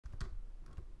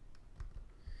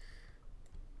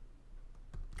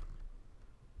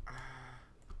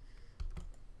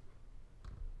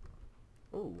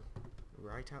Oh,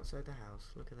 right outside the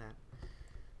house. Look at that.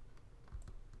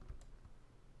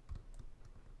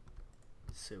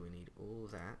 So we need all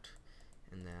that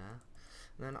in there.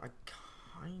 And then I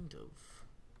kind of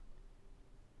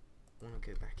want to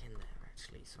go back in there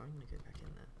actually. So I'm going to go back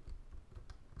in there.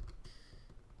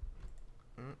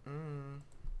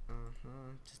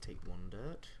 Just take one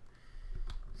dirt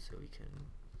so we can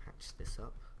patch this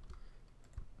up.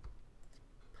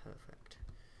 Perfect.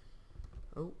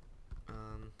 Oh,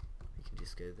 we can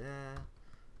just go there,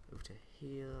 over to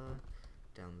here,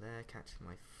 down there, catch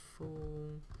my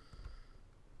fall.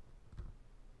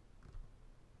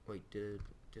 Wait, do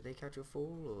they catch a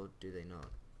fall or do they not?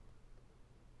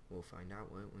 We'll find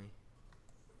out, won't we?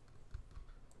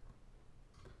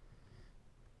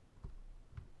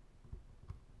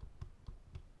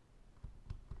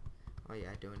 Oh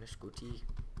yeah, doing a scooty.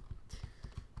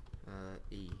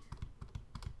 E.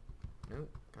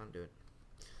 Nope, can't do it.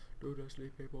 Do the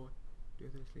sleep, hey boy. Do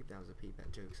the sleep. That was a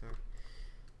pee-pet joke, sorry.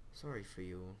 Sorry for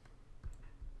you all.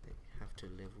 They have to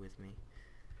live with me.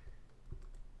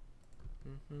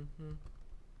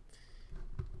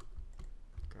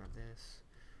 Grab this.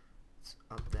 It's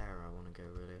up there I want to go,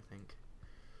 really, I think.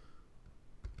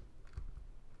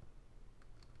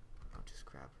 I'll just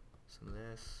grab some of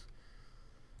this.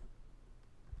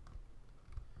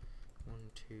 1,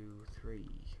 2, 3.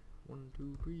 1,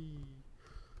 2, 3.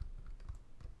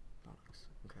 Bollocks.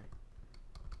 Okay.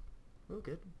 We're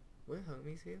good. We're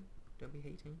homies here. Don't be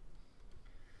hating.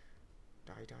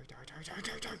 Die, die, die, die, die,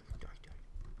 die, die, die,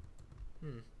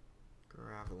 die.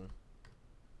 Gravel.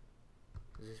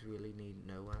 Does this really need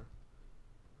nowhere?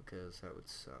 Because that would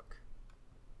suck.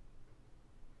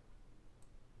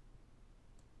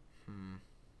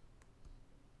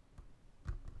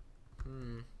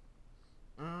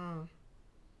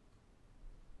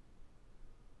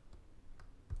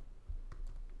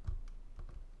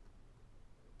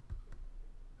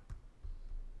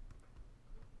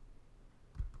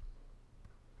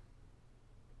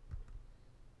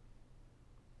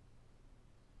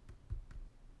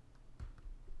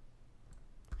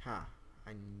 Ha!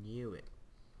 I knew it.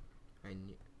 I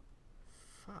knew.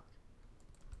 Fuck.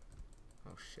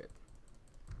 Oh shit.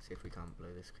 Let's see if we can't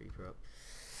blow this creeper up.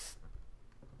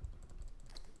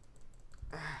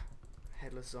 Ah!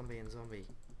 Headless zombie and zombie.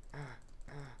 Ah!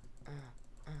 Ah! Ah!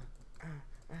 Ah! Ah!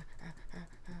 Ah! Ah! Ah!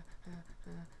 Ah!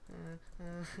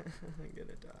 Ah! I'm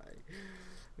gonna die.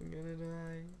 I'm gonna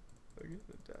die. I'm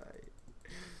gonna die.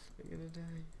 I'm gonna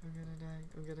die. I'm gonna die.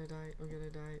 I'm gonna die. I'm gonna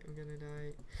die. I'm gonna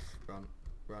die. Run.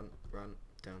 Run, run,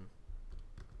 down.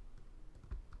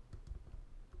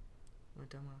 My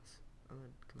dumbass. I'm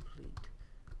a complete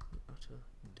and utter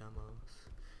dumbass.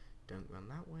 Don't run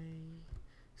that way.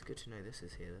 It's good to know this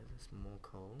is here. There's more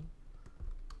coal.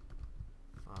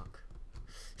 Fuck.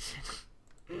 Shit.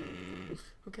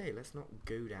 Okay, let's not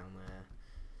go down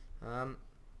there.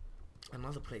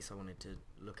 Another place I wanted to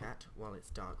look at, while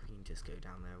it's dark we can just go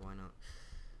down there, why not,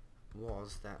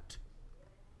 was that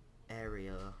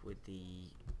area with the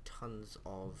tons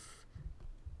of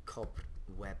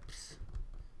cobwebs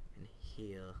in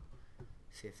here.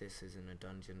 See if this is in a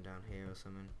dungeon down here or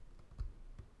something.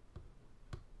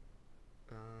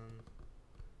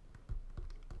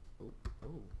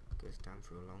 Oh, goes down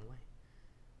for a long way.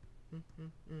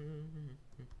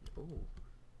 Oh,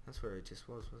 that's where it just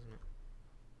was, wasn't it?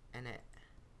 And it.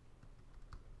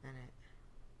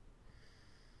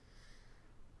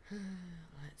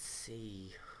 Let's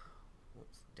see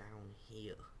what's down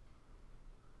here.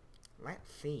 Let's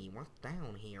see what's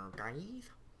down here,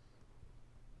 guys.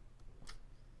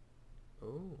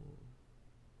 Oh,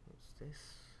 what's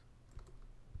this?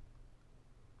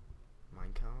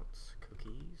 Minecarts,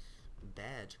 cookies,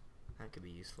 bed. That could be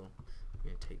useful. I'm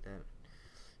gonna take that.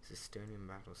 It's a Estonian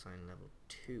battle sign level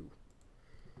 2.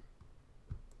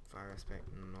 Fire aspect,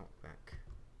 knockback.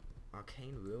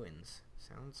 Arcane ruins.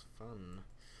 Sounds fun.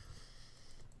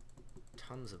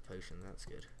 Tons of potions, that's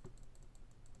good.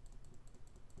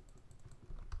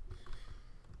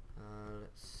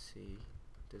 Let's see.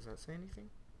 Does that say anything?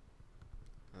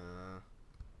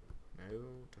 No,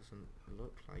 doesn't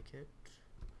look like it.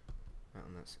 That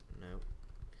one, that's no.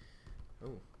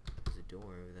 Oh, there's a door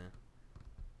over there.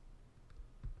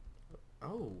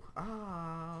 Oh,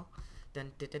 ah,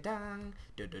 dun dun dun dun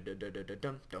dun dun dun dun dun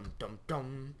dun dun dun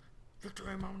dun.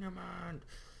 Victory monument.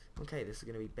 Okay, this is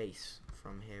gonna be base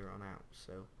from here on out.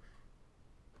 So,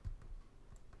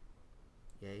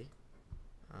 yay.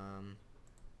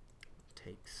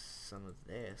 Take some of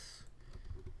this.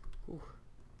 Whew.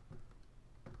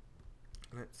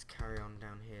 Let's carry on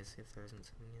down here, see if there isn't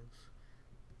something else.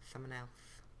 Something else.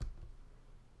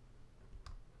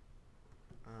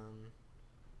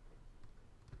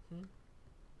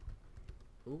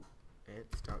 Ooh,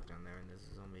 it's dark down there and there's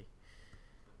a zombie.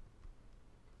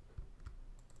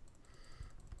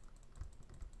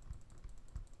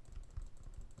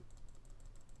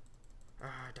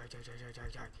 Ah, die, die, die, die, die,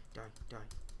 die, die, die.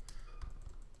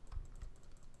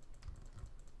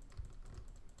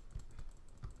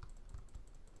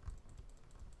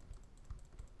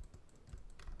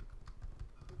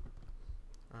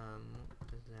 What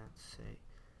does that say?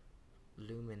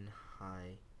 Lumen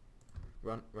high.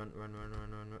 Run, run, run, run,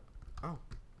 run, run, run. Oh.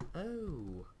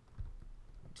 Oh.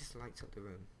 Just lights up the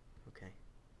room. Okay.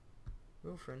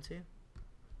 We're all friends here.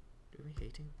 Do we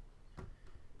hating?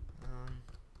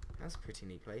 That's a pretty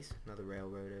neat place. Another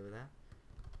railroad over there.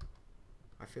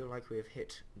 I feel like we have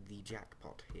hit the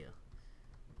jackpot here.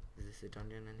 Is this a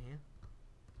dungeon in here?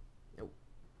 Nope.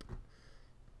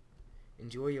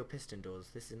 Enjoy your piston doors.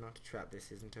 This is not a trap.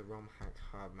 This isn't a ROM hack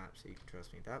hard map, so you can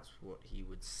trust me. That's what he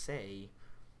would say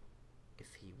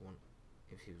if he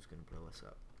was gonna blow us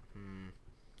up.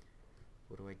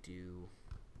 What do I do?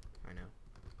 I know.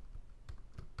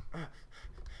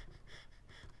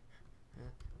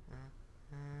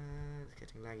 It's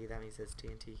getting laggy. That means there's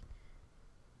TNT.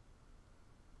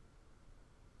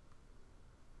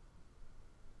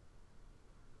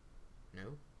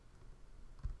 No?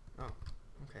 Oh,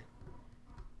 okay.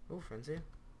 Oh, friends here.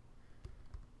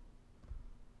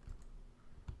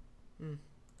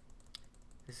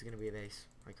 This is gonna be a base.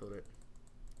 I called it.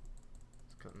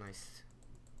 It's got nice.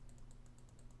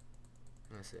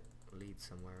 Unless it leads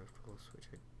somewhere, of course, which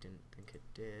I didn't think it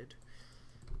did.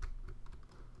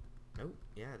 Nope.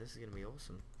 Yeah, this is gonna be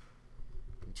awesome.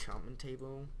 Enchantment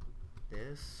table.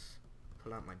 This.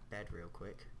 Pull out my bed real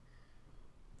quick.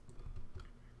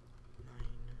 9.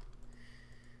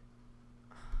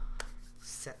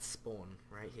 Set spawn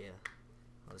right here.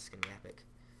 Oh, this is gonna be epic.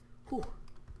 Whew.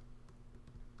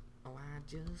 Oh, I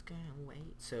just can't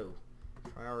wait. So,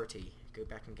 priority. Go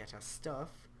back and get our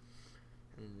stuff.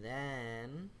 And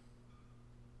then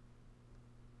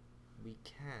we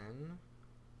can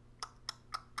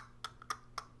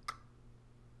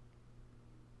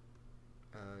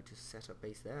just set up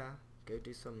base there. Go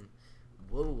do some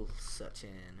wool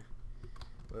searching.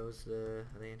 Where was the...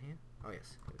 Are they in here? Oh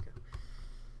yes, here we go.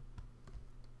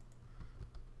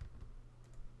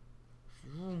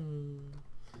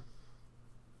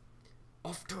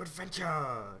 Off to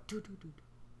adventure!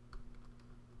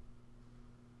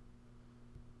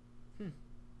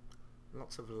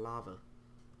 Lots of lava.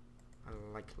 I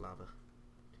like lava.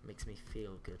 It makes me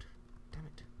feel good. Damn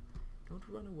it. Don't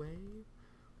run away.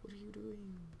 What are you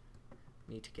doing?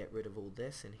 Need to get rid of all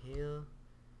this in here.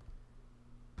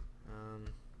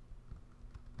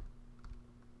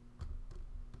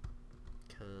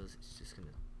 Because it's just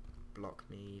gonna block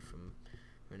me from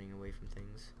running away from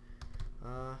things.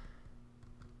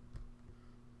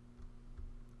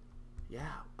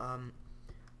 Yeah,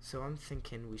 so I'm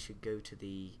thinking we should go to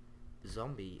the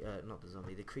zombie, not the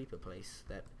zombie, the creeper place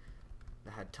that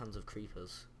had tons of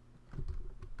creepers.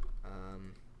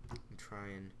 And try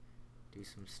and do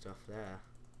some stuff there.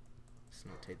 Let's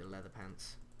not take the leather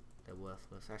pants. They're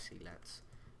worthless. Actually, let's,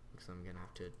 because I'm gonna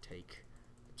have to take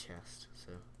the chest,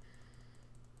 so.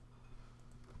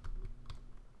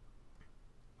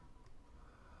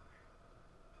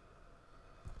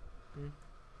 And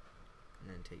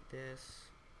then take this.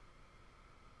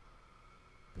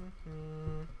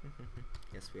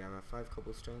 Yes, we have our 5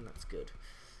 cobblestone. That's good.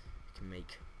 We can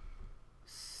make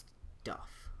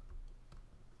stuff.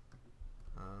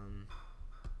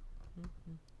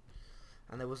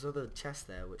 And there was other chest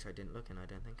there which I didn't look in, I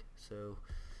don't think. So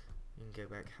you can go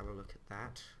back, have a look at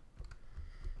that.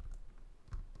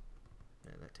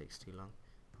 No, that takes too long.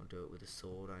 I'll do it with a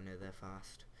sword. I know they're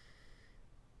fast.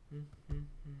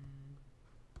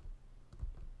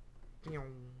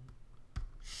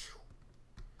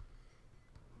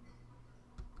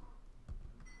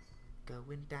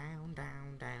 Going down,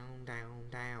 down, down, down,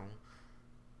 down.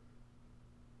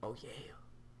 Oh yeah.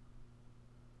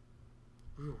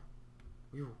 You,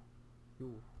 you,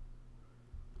 you,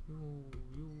 you,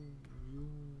 you, you.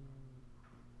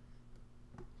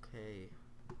 Okay.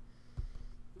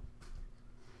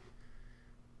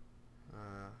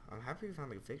 I'm happy we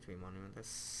found the victory monument. That's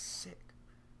sick.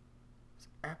 It's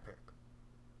epic.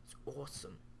 It's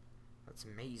awesome. That's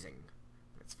amazing.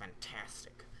 That's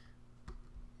fantastic.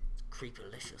 It's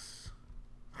creepylicious.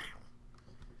 Wow.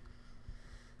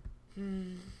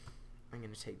 I'm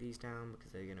gonna take these down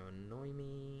because they're gonna annoy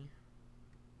me.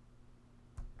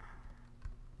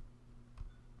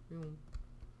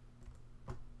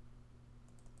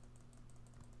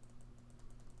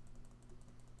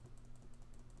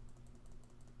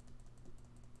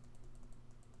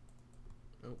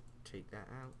 take that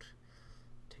out,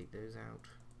 take those out,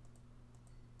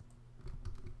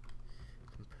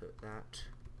 and put that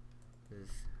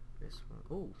with this one.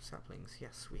 Oh, saplings,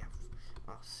 yes, we have.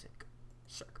 Oh, sick.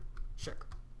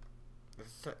 This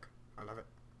is sick. I love it.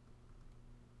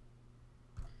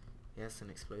 Yes, an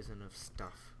explosion of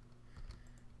stuff.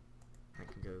 I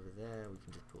can go over there, we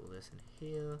can just put all this in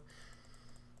here.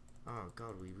 Oh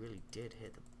god, we really did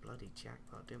hit the bloody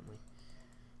jackpot, didn't we?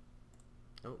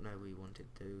 Oh no, we wanted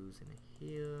those in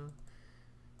here.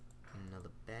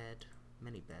 Another bed.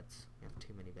 Many beds. We have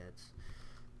too many beds.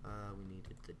 We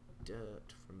needed the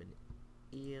dirt from an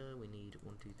ear. We need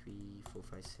 1, 2, 3, 4,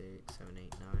 5, 6, 7,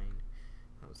 8, 9.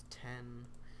 That was 10.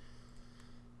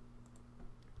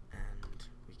 And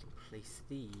we can place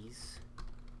these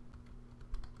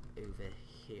over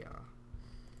here.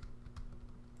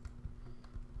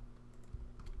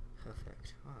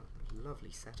 Perfect. Oh,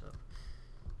 lovely setup.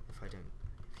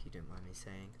 If you don't mind me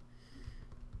saying.